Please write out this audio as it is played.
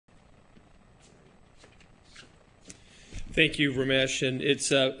Thank you, Ramesh, and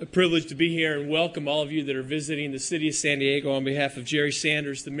it's a privilege to be here and welcome all of you that are visiting the city of San Diego on behalf of Jerry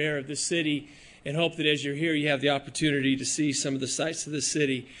Sanders, the mayor of this city, and hope that as you're here you have the opportunity to see some of the sights of the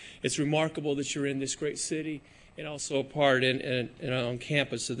city. It's remarkable that you're in this great city and also a part and on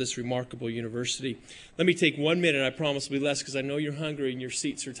campus of this remarkable university. Let me take 1 minute, I promise it'll be less because I know you're hungry and your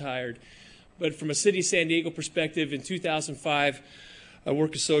seats are tired. But from a city of San Diego perspective, in 2005, a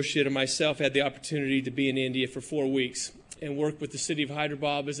work associate and myself had the opportunity to be in India for 4 weeks and work with the city of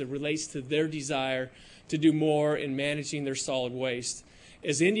Hyderabad as it relates to their desire to do more in managing their solid waste.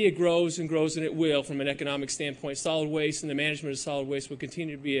 As India grows and grows, and it will from an economic standpoint, solid waste and the management of solid waste will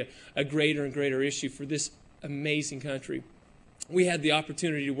continue to be a greater and greater issue for this amazing country. We had the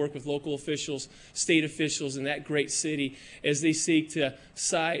opportunity to work with local officials, state officials in that great city as they seek to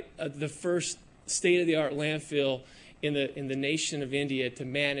site the first state-of-the-art landfill in the nation of India to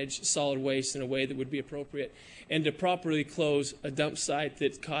manage solid waste in a way that would be appropriate and to properly close a dump site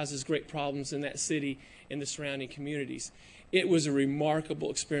that causes great problems in that city and the surrounding communities. It was a remarkable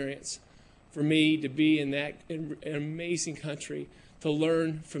experience for me to be in that an amazing country, to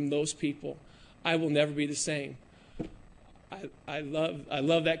learn from those people. I will never be the same. I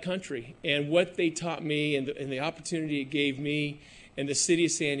love that country and what they taught me and the opportunity it gave me and the city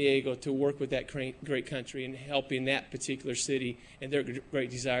of San Diego to work with that great country and helping that particular city and their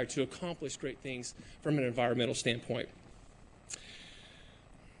great desire to accomplish great things from an environmental standpoint.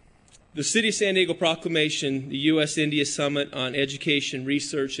 The City of San Diego Proclamation, the U.S.-India Summit on Education,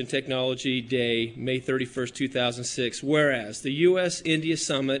 Research, and Technology Day, May 31st, 2006. Whereas the U.S.-India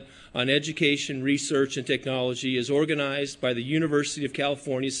Summit on Education, Research, and Technology is organized by the University of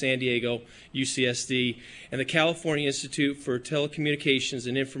California, San Diego, UCSD, and the California Institute for Telecommunications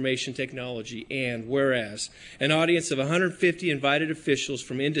and Information Technology. And whereas an audience of 150 invited officials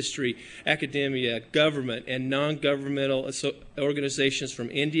from industry, academia, government, and non-governmental organizations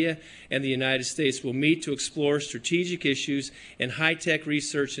from India and the United States will meet to explore strategic issues in high-tech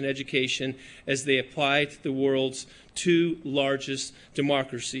research and education as they apply to the world's two largest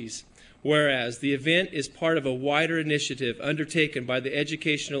democracies. Whereas the event is part of a wider initiative undertaken by the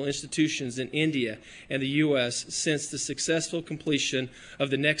educational institutions in India and the U.S. since the successful completion of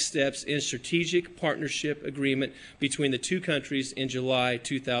the next steps in strategic partnership agreement between the two countries in July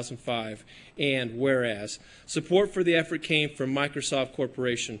 2005. And whereas support for the effort came from Microsoft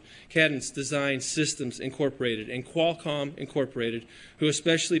Corporation, Cadence Design Systems Incorporated, and Qualcomm Incorporated, who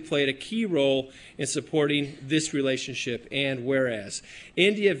especially played a key role in supporting this relationship. And whereas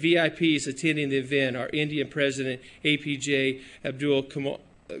India VIPs attending the event are Indian President APJ Abdul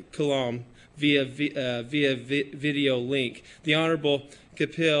Kalam via video link, the Honorable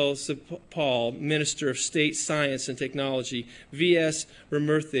Kapil Sipal, Minister of State Science and Technology, V.S.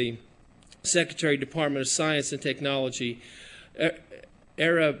 Ramurthy, Secretary, Department of Science and Technology,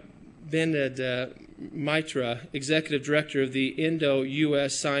 Arabinda Mitra, Executive Director of the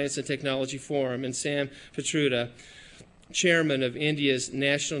Indo-U.S. Science and Technology Forum, and Sam Patruda, Chairman of India's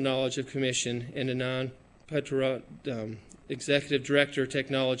National Knowledge of Commission, and Anand Patruda, Executive Director of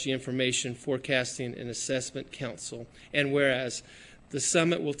Technology Information Forecasting and Assessment Council. And whereas the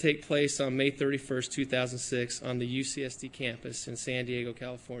summit will take place on May 31st, 2006 on the UCSD campus in San Diego,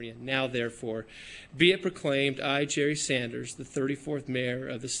 California. Now, therefore, be it proclaimed, I, Jerry Sanders, the 34th Mayor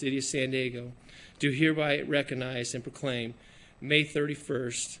of the City of San Diego, do hereby recognize and proclaim May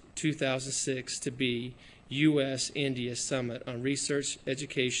 31st, 2006 to be U.S.-India Summit on Research,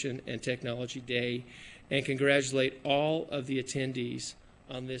 Education, and Technology Day, and congratulate all of the attendees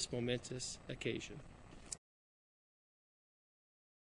on this momentous occasion.